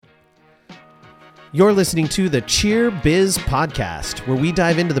You're listening to the Cheer Biz Podcast, where we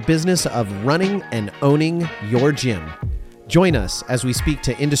dive into the business of running and owning your gym. Join us as we speak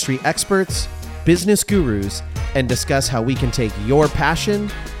to industry experts, business gurus, and discuss how we can take your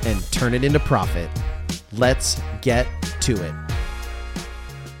passion and turn it into profit. Let's get to it.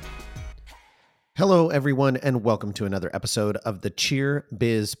 Hello, everyone, and welcome to another episode of the Cheer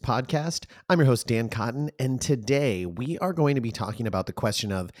Biz Podcast. I'm your host, Dan Cotton, and today we are going to be talking about the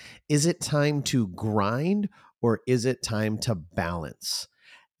question of, is it time to grind or is it time to balance?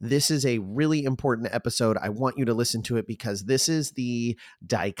 This is a really important episode. I want you to listen to it because this is the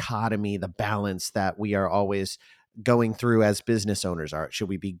dichotomy, the balance that we are always going through as business owners. Should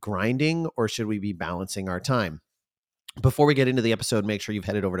we be grinding or should we be balancing our time? Before we get into the episode, make sure you've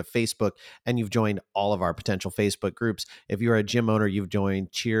headed over to Facebook and you've joined all of our potential Facebook groups. If you are a gym owner, you've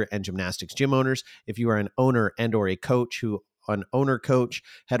joined Cheer and Gymnastics Gym Owners. If you are an owner and or a coach an owner coach,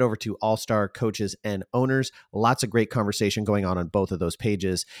 head over to All-Star Coaches and Owners. Lots of great conversation going on both of those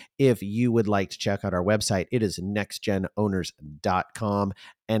pages. If you would like to check out our website, it is nextgenowners.com.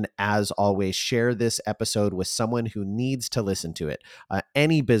 And as always, share this episode with someone who needs to listen to it.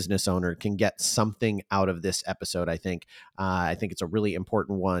 Any business owner can get something out of this episode, I think. I think it's a really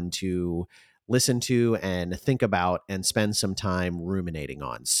important one to listen to and think about and spend some time ruminating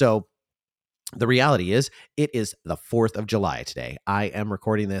on. So the reality is, it is the 4th of July today. I am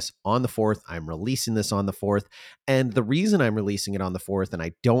recording this on the 4th. I'm releasing this on the 4th. And the reason I'm releasing it on the 4th and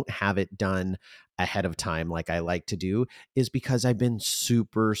I don't have it done ahead of time like I like to do is because I've been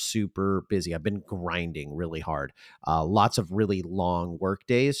super busy. I've been grinding really hard. Lots of really long work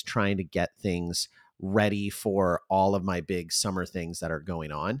days trying to get things ready for all of my big summer things that are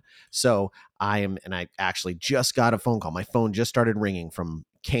going on. So I actually just got a phone call. My phone just started ringing from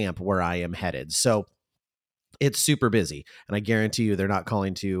camp where I am headed. So it's super busy. And I guarantee you they're not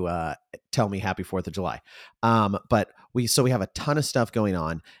calling to tell me happy 4th of July. But we have a ton of stuff going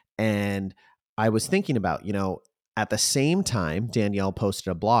on. And I was thinking about, at the same time, Danielle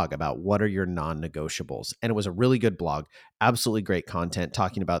posted a blog about what are your non-negotiables. And it was a really good blog, absolutely great content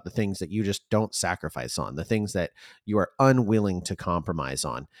talking about the things that you just don't sacrifice on, the things that you are unwilling to compromise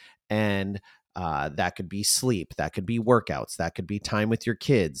on. And that could be sleep, that could be workouts, that could be time with your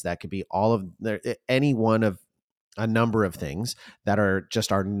kids, that could be any one of a number of things that are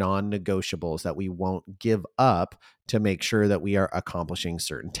just our non-negotiables that we won't give up to make sure that we are accomplishing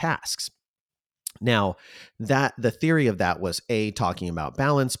certain tasks. Now, the theory of that was talking about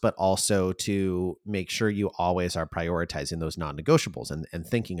balance, but also to make sure you always are prioritizing those non-negotiables and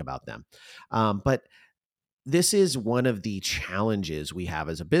thinking about them. But this is one of the challenges we have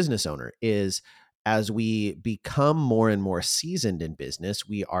as a business owner is as we become more and more seasoned in business,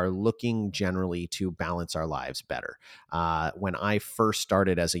 we are looking generally to balance our lives better. When I first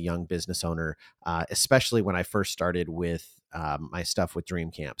started as a young business owner, especially when I first started with my stuff with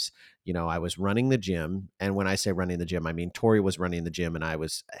Dream Camps, I was running the gym. And when I say running the gym, I mean, Tori was running the gym and I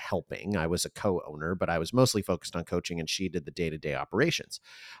was helping. I was a co-owner, but I was mostly focused on coaching and she did the day-to-day operations.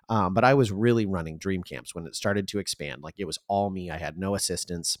 But I was really running Dream Camps when it started to expand. Like it was all me. I had no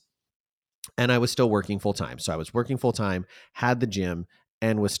assistants. And I was still working full time. So I was working full time, had the gym,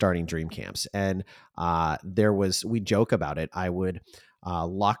 and was starting Dream Camps. And we joke about it. I would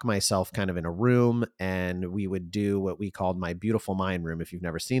lock myself kind of in a room and we would do what we called my Beautiful Mind room. If you've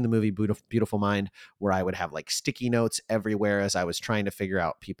never seen the movie Beautiful Mind, where I would have like sticky notes everywhere as I was trying to figure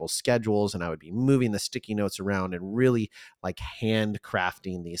out people's schedules, and I would be moving the sticky notes around and really like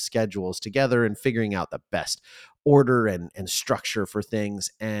handcrafting these schedules together and figuring out the best order and structure for things.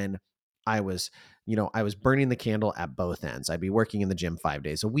 And I was burning the candle at both ends. I'd be working in the gym 5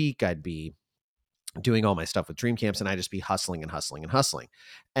 days a week. I'd be doing all my stuff with Dream Camps and I'd just be hustling and hustling and hustling.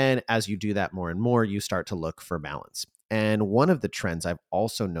 And as you do that more and more, you start to look for balance. And one of the trends I've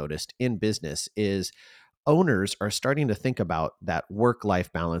also noticed in business is owners are starting to think about that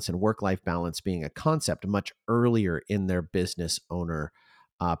work-life balance and work-life balance being a concept much earlier in their business owner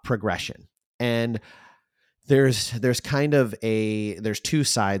progression. And there's two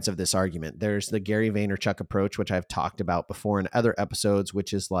sides of this argument. There's the Gary Vaynerchuk approach, which I've talked about before in other episodes,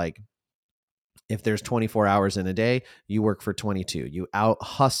 which is like, if there's 24 hours in a day, you work for 22. You out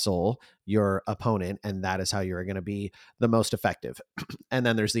hustle your opponent, and that is how you're going to be the most effective. And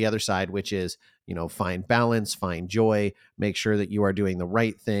then there's the other side, which is, find balance, find joy, make sure that you are doing the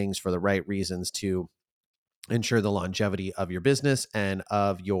right things for the right reasons to ensure the longevity of your business and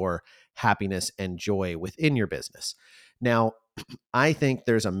of your happiness and joy within your business. Now, I think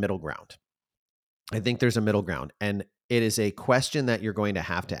there's a middle ground. And it is a question that you're going to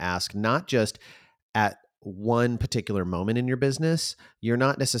have to ask, not just at one particular moment in your business, you're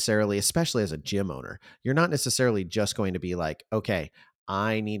not necessarily, especially as a gym owner, you're not necessarily just going to be like, okay,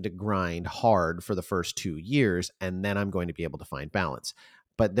 I need to grind hard for the first 2 years and then I'm going to be able to find balance.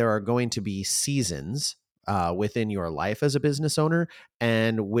 But there are going to be seasons within your life as a business owner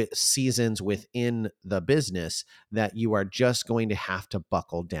and with seasons within the business that you are just going to have to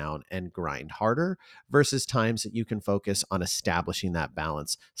buckle down and grind harder versus times that you can focus on establishing that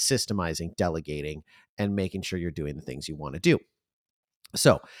balance, systemizing, delegating, and making sure you're doing the things you want to do.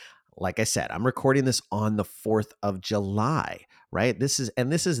 So, like I said, I'm recording this on the 4th of July, right? This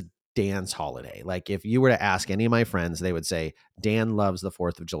is Dan's holiday. Like if you were to ask any of my friends, they would say Dan loves the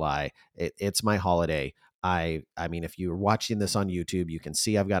 4th of July. It's my holiday. I mean, if you're watching this on YouTube, you can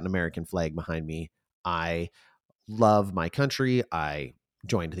see I've got an American flag behind me. I love my country. I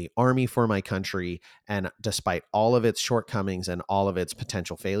joined the army for my country. And despite all of its shortcomings and all of its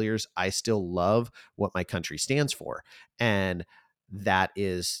potential failures, I still love what my country stands for. And that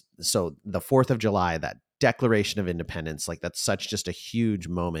is so the 4th of July, that Declaration of Independence, like that's such just a huge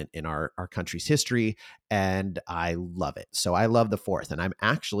moment in our country's history. And I love it. So I love the 4th. And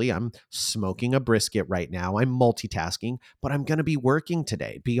I'm smoking a brisket right now. I'm multitasking, but I'm going to be working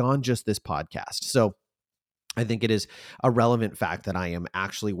today beyond just this podcast. So I think it is a relevant fact that I am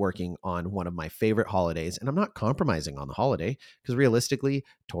actually working on one of my favorite holidays, and I'm not compromising on the holiday because realistically,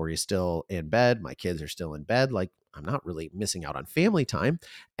 Tori's still in bed, my kids are still in bed. Like, I'm not really missing out on family time,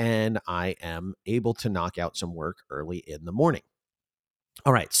 and I am able to knock out some work early in the morning.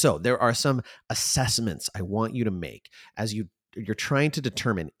 All right, so there are some assessments I want you to make as you're trying to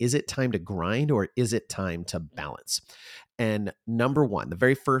determine, is it time to grind or is it time to balance? And number one, the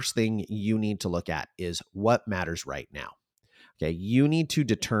very first thing you need to look at is what matters right now. Okay. You need to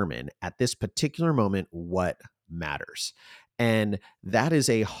determine at this particular moment what matters. And that is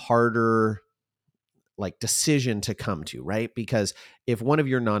a harder like decision to come to, right? Because if one of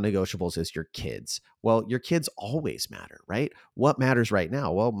your non-negotiables is your kids, well, your kids always matter, right? What matters right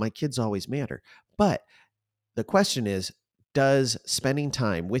now? Well, my kids always matter. But the question is, does spending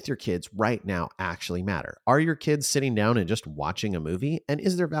time with your kids right now actually matter? Are your kids sitting down and just watching a movie? And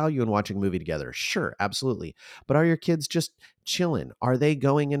is there value in watching a movie together? Sure, absolutely. But are your kids just chilling? Are they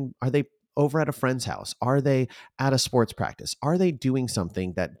over at a friend's house? Are they at a sports practice? Are they doing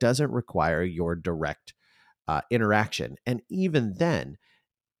something that doesn't require your direct interaction? And even then,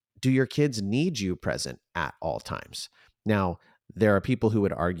 do your kids need you present at all times? Now, there are people who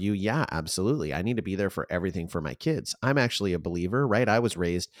would argue, yeah, absolutely. I need to be there for everything for my kids. I'm actually a believer, right? I was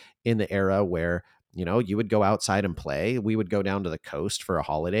raised in the era where, you would go outside and play. We would go down to the coast for a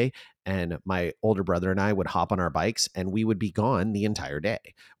holiday, and my older brother and I would hop on our bikes and we would be gone the entire day.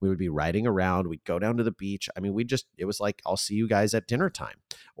 We would be riding around. We'd go down to the beach. I mean, it was like, I'll see you guys at dinner time.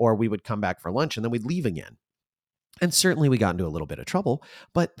 Or we would come back for lunch and then we'd leave again. And certainly we got into a little bit of trouble,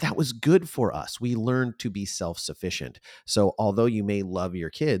 but that was good for us. We learned to be self-sufficient. So although you may love your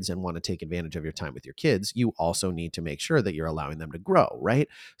kids and want to take advantage of your time with your kids, you also need to make sure that you're allowing them to grow, right?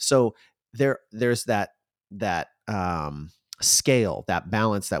 So there's that scale, that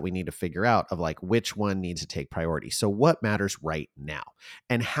balance that we need to figure out of like which one needs to take priority. So what matters right now?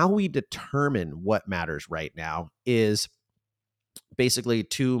 And how we determine what matters right now is basically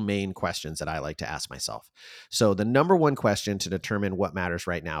two main questions that I like to ask myself. So the number one question to determine what matters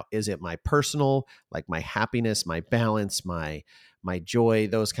right now, is it my personal, like my happiness, my balance, my joy,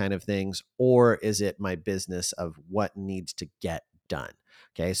 those kind of things, or is it my business of what needs to get done?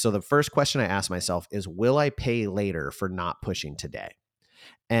 Okay? So the first question I ask myself is, will I pay later for not pushing today?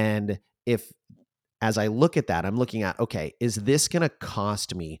 And if as I look at that, I'm looking at, okay, is this going to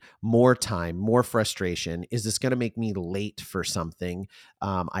cost me more time, more frustration? Is this going to make me late for something?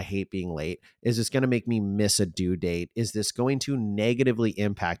 I hate being late. Is this going to make me miss a due date? Is this going to negatively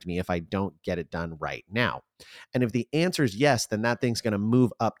impact me if I don't get it done right now? And if the answer is yes, then that thing's going to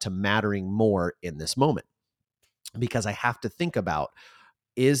move up to mattering more in this moment, because I have to think about,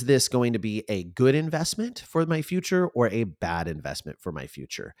 is this going to be a good investment for my future or a bad investment for my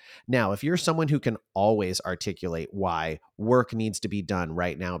future? Now, if you're someone who can always articulate why work needs to be done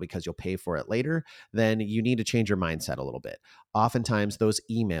right now because you'll pay for it later, then you need to change your mindset a little bit. Oftentimes, those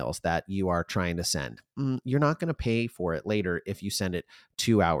emails that you are trying to send, you're not going to pay for it later if you send it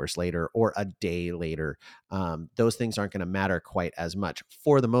 2 hours later or a day later. Those things aren't going to matter quite as much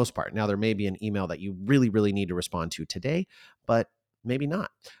for the most part. Now, there may be an email that you really, really need to respond to today, but maybe not.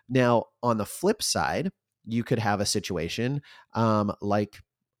 Now, on the flip side, you could have a situation like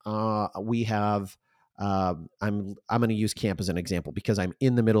we have. I'm going to use camp as an example because I'm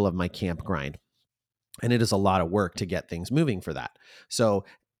in the middle of my camp grind, and it is a lot of work to get things moving for that. So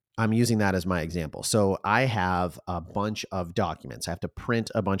I'm using that as my example. So I have a bunch of documents. I have to print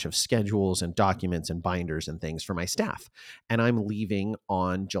a bunch of schedules and documents and binders and things for my staff. And I'm leaving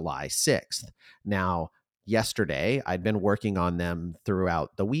on July 6th. Now, yesterday, I'd been working on them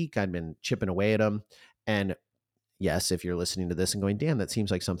throughout the week. I'd been chipping away at them. And yes, if you're listening to this and going, Dan, that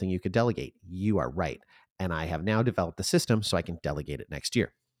seems like something you could delegate, you are right. And I have now developed the system so I can delegate it next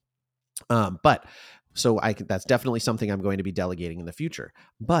year. But so that's definitely something I'm going to be delegating in the future.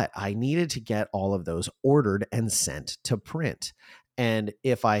 But I needed to get all of those ordered and sent to print. And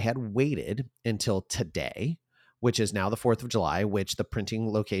if I had waited until today, which is now the 4th of July, which the printing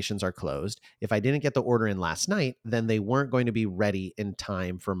locations are closed, if I didn't get the order in last night, then they weren't going to be ready in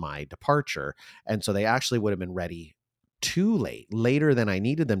time for my departure. And so they actually would have been ready too late, later than I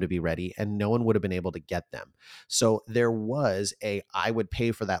needed them to be ready, and no one would have been able to get them. So there was I would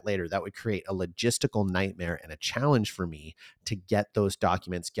pay for that later. That would create a logistical nightmare and a challenge for me to get those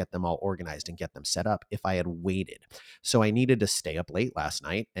documents, get them all organized and get them set up if I had waited. So I needed to stay up late last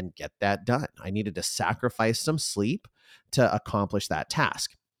night and get that done. I needed to sacrifice some sleep to accomplish that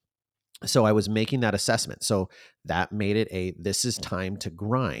task. So I was making that assessment. So that made it this is time to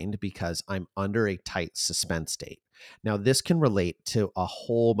grind because I'm under a tight suspense date. Now, this can relate to a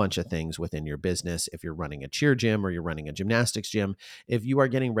whole bunch of things within your business. If you're running a cheer gym or you're running a gymnastics gym, if you are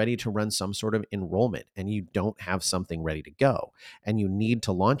getting ready to run some sort of enrollment and you don't have something ready to go and you need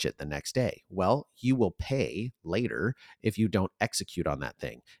to launch it the next day, well, you will pay later if you don't execute on that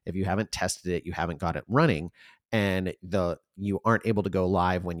thing. If you haven't tested it, you haven't got it running, and you aren't able to go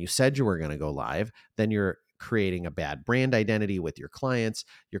live when you said you were going to go live, then you're creating a bad brand identity with your clients.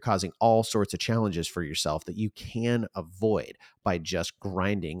 You're causing all sorts of challenges for yourself that you can avoid by just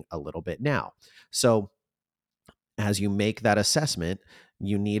grinding a little bit now. So as you make that assessment,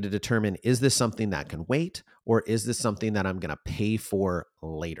 you need to determine, is this something that can wait, or is this something that I'm going to pay for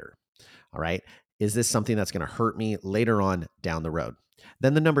later? All right. Is this something that's going to hurt me later on down the road?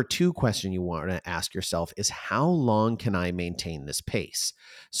 Then the number 2 question you want to ask yourself is, how long can I maintain this pace?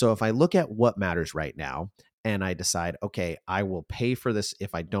 So if I look at what matters right now and I decide, okay, I will pay for this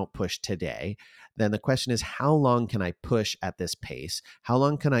if I don't push today, then the question is, how long can I push at this pace? How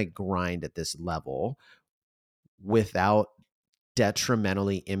long can I grind at this level without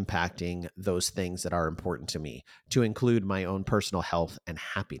detrimentally impacting those things that are important to me, to include my own personal health and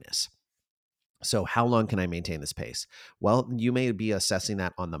happiness? So how long can I maintain this pace? Well, you may be assessing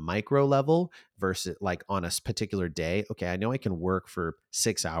that on the micro level versus like on a particular day. Okay, I know I can work for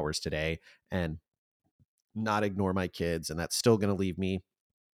 6 hours today and not ignore my kids, and that's still going to leave me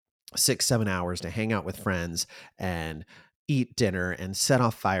 6, 7 hours to hang out with friends and eat dinner and set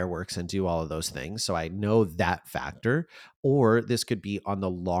off fireworks and do all of those things. So I know that factor. Or this could be on the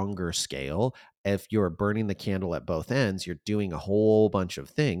longer scale. If you're burning the candle at both ends, you're doing a whole bunch of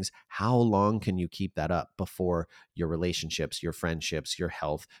things. How long can you keep that up before your relationships, your friendships, your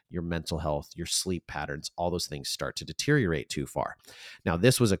health, your mental health, your sleep patterns, all those things start to deteriorate too far? Now,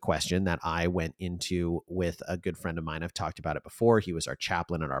 this was a question that I went into with a good friend of mine. I've talked about it before. He was our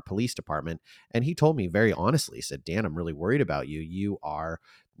chaplain at our police department. And he told me very honestly, he said, Dan, I'm really worried about you.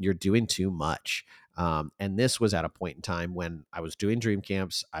 You're doing too much. And this was at a point in time when I was doing dream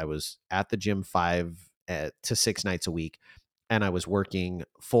camps. I was at the gym 5 to 6 nights a week. And I was working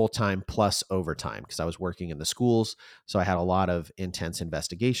full time plus overtime because I was working in the schools. So I had a lot of intense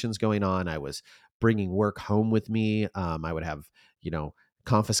investigations going on. I was bringing work home with me. I would have,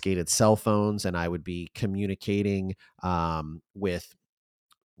 confiscated cell phones, and I would be communicating with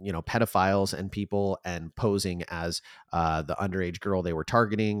pedophiles and people and posing as the underage girl they were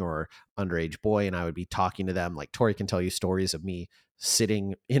targeting or underage boy. And I would be talking to them. Like Tori can tell you stories of me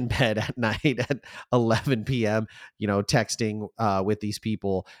sitting in bed at night at 11 p.m., texting with these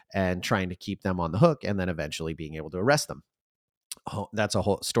people and trying to keep them on the hook, and then eventually being able to arrest them. Oh, that's a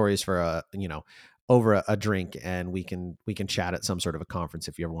whole stories for over a drink, and we can chat at some sort of a conference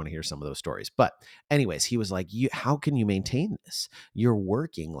if you ever want to hear some of those stories. But anyways, he was like, how can you maintain this? You're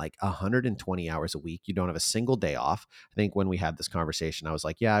working like 120 hours a week. You don't have a single day off. I think when we had this conversation, I was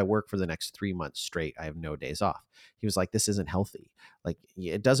like, yeah, I work for the next 3 months straight. I have no days off. He was like, this isn't healthy. Like,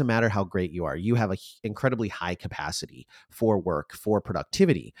 it doesn't matter how great you are. You have a incredibly high capacity for work, for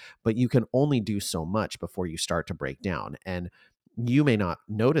productivity, but you can only do so much before you start to break down. And you may not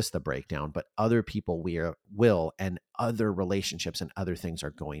notice the breakdown, but other people will, and other relationships and other things are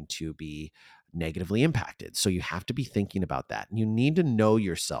going to be negatively impacted. So you have to be thinking about that. You need to know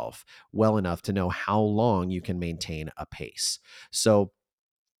yourself well enough to know how long you can maintain a pace. So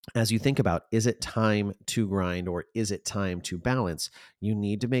as you think about, is it time to grind or is it time to balance? You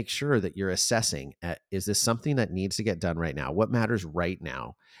need to make sure that you're assessing, is this something that needs to get done right now? What matters right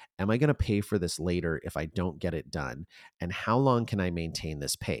now? Am I going to pay for this later if I don't get it done? And how long can I maintain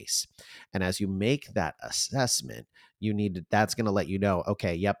this pace? And as you make that assessment, that's going to let you know,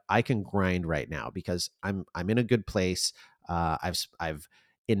 okay, yep, I can grind right now because I'm in a good place. I've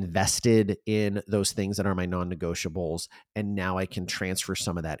invested in those things that are my non-negotiables, and now I can transfer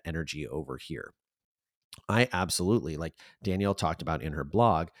some of that energy over here. I absolutely, like Danielle talked about in her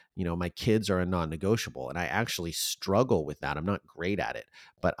blog, my kids are a non-negotiable, and I actually struggle with that. I'm not great at it,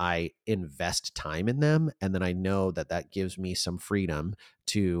 but I invest time in them, and then I know that that gives me some freedom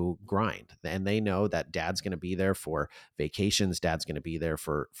to grind. And they know that dad's going to be there for vacations, dad's going to be there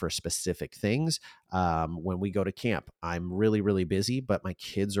for specific things. When we go to camp, I'm really, really busy, but my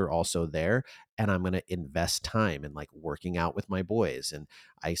kids are also there, and I'm going to invest time in like working out with my boys. And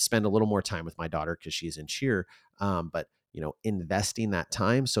I spend a little more time with my daughter because she's in cheer. But investing that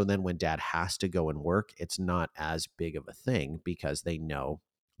time. So then when dad has to go and work, it's not as big of a thing because they know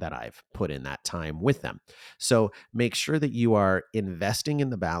that I've put in that time with them. So make sure that you are investing in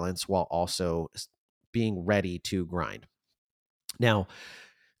the balance while also being ready to grind. Now,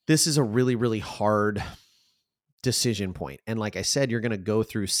 this is a really, really hard decision point. And like I said, you're going to go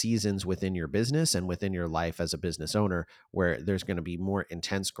through seasons within your business and within your life as a business owner where there's going to be more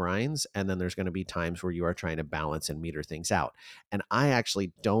intense grinds. And then there's going to be times where you are trying to balance and meter things out. And I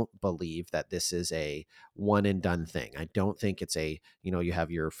actually don't believe that this is a one and done thing. I don't think it's you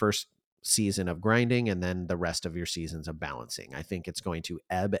have your first season of grinding and then the rest of your seasons of balancing. I think it's going to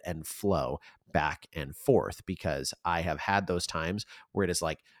ebb and flow back and forth because I have had those times where it is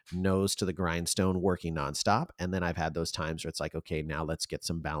like nose to the grindstone working nonstop. And then I've had those times where it's like, okay, now let's get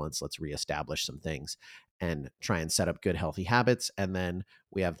some balance. Let's reestablish some things and try and set up good, healthy habits. And then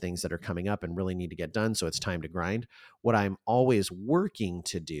we have things that are coming up and really need to get done. So it's time to grind. What I'm always working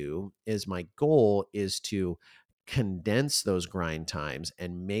to do is my goal is to condense those grind times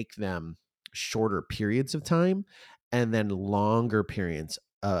and make them shorter periods of time and then longer periods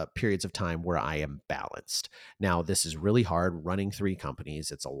of time where I am balanced. Now, this is really hard running 3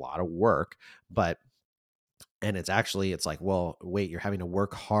 companies. It's a lot of work, but it's like, well, wait, you're having to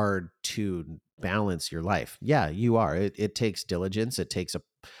work hard to balance your life. Yeah, you are. It takes diligence. It takes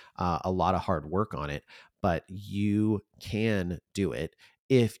a lot of hard work on it, but you can do it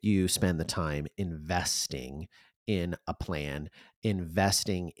if you spend the time investing in a plan,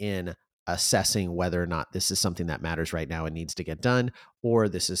 investing in assessing whether or not this is something that matters right now and needs to get done, or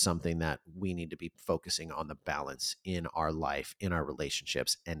this is something that we need to be focusing on the balance in our life, in our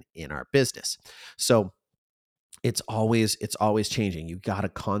relationships, and in our business. So it's always changing. You got to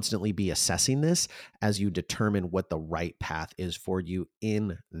constantly be assessing this as you determine what the right path is for you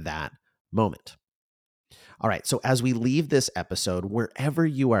in that moment. All right. So as we leave this episode, wherever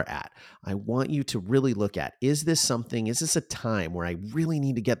you are at, I want you to really look at, is this a time where I really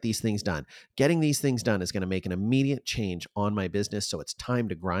need to get these things done? Getting these things done is going to make an immediate change on my business. So it's time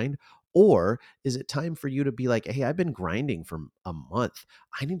to grind. Or is it time for you to be like, hey, I've been grinding for a month.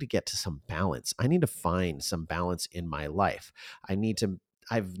 I need to get to some balance. I need to find some balance in my life.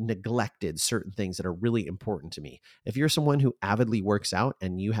 I've neglected certain things that are really important to me. If you're someone who avidly works out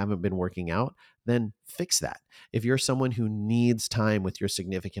and you haven't been working out, then fix that. If you're someone who needs time with your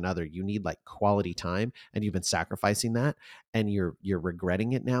significant other, you need like quality time and you've been sacrificing that and you're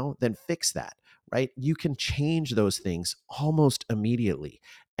regretting it now, then fix that, right? You can change those things almost immediately.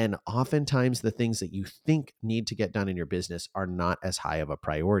 And oftentimes the things that you think need to get done in your business are not as high of a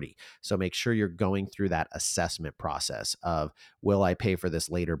priority. So make sure you're going through that assessment process of, will I pay for this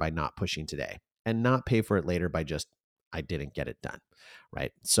later by not pushing today? And not pay for it later by just, I didn't get it done,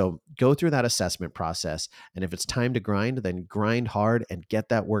 right? So go through that assessment process. And if it's time to grind, then grind hard and get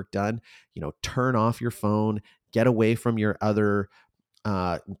that work done. Turn off your phone, get away from your other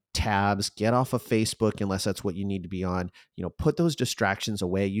tabs, get off of Facebook unless that's what you need to be on. Put those distractions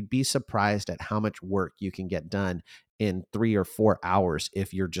away. You'd be surprised at how much work you can get done in 3 or 4 hours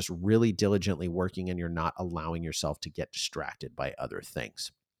if you're just really diligently working and you're not allowing yourself to get distracted by other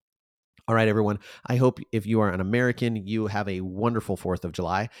things. All right, everyone. I hope if you are an American, you have a wonderful 4th of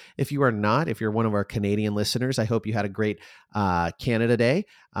July. If you are not, if you're one of our Canadian listeners, I hope you had a great Canada Day.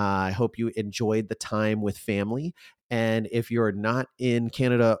 I hope you enjoyed the time with family. And if you're not in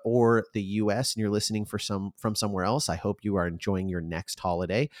Canada or the US and you're listening from somewhere else, I hope you are enjoying your next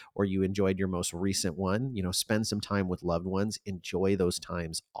holiday or you enjoyed your most recent one. Spend some time with loved ones. Enjoy those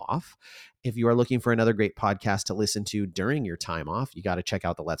times off. If you are looking for another great podcast to listen to during your time off, you got to check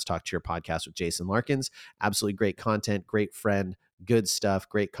out the Let's Talk Cheer podcast with Jason Larkins. Absolutely great content, great friend, Good stuff,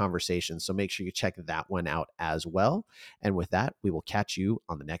 great conversation. So make sure you check that one out as well. And with that, we will catch you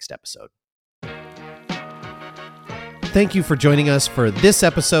on the next episode. Thank you for joining us for this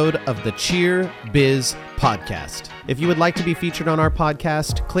episode of the Cheer Biz Podcast. If you would like to be featured on our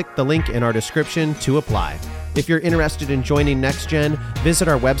podcast, click the link in our description to apply. If you're interested in joining NextGen, visit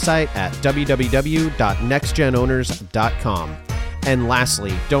our website at www.nextgenowners.com. And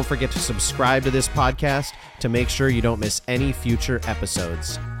lastly, don't forget to subscribe to this podcast to make sure you don't miss any future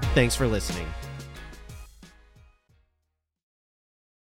episodes. Thanks for listening.